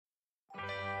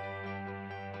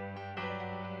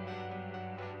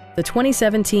the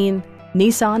 2017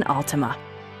 Nissan Altima.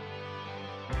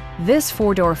 This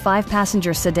four-door,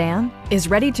 five-passenger sedan is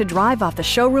ready to drive off the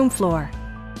showroom floor.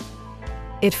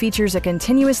 It features a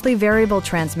continuously variable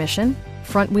transmission,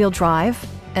 front-wheel drive,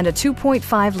 and a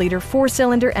 2.5-liter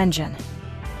four-cylinder engine.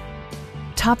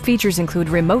 Top features include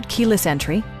remote keyless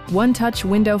entry, one-touch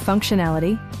window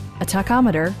functionality, a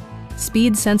tachometer,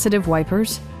 speed-sensitive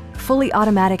wipers, fully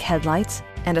automatic headlights,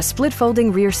 and a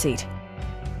split-folding rear seat.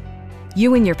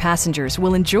 You and your passengers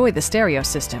will enjoy the stereo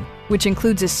system, which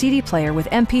includes a CD player with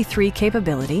MP3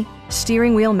 capability,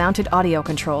 steering wheel mounted audio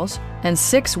controls, and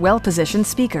 6 well-positioned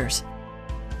speakers.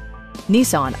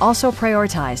 Nissan also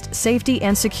prioritized safety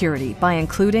and security by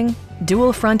including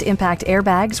dual front impact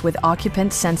airbags with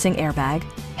occupant sensing airbag,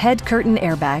 head curtain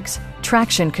airbags,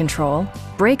 traction control,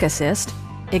 brake assist,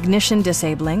 ignition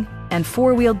disabling, and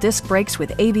four-wheel disc brakes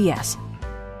with ABS.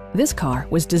 This car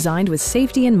was designed with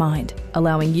safety in mind,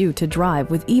 allowing you to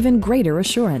drive with even greater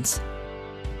assurance.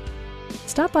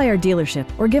 Stop by our dealership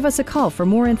or give us a call for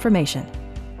more information.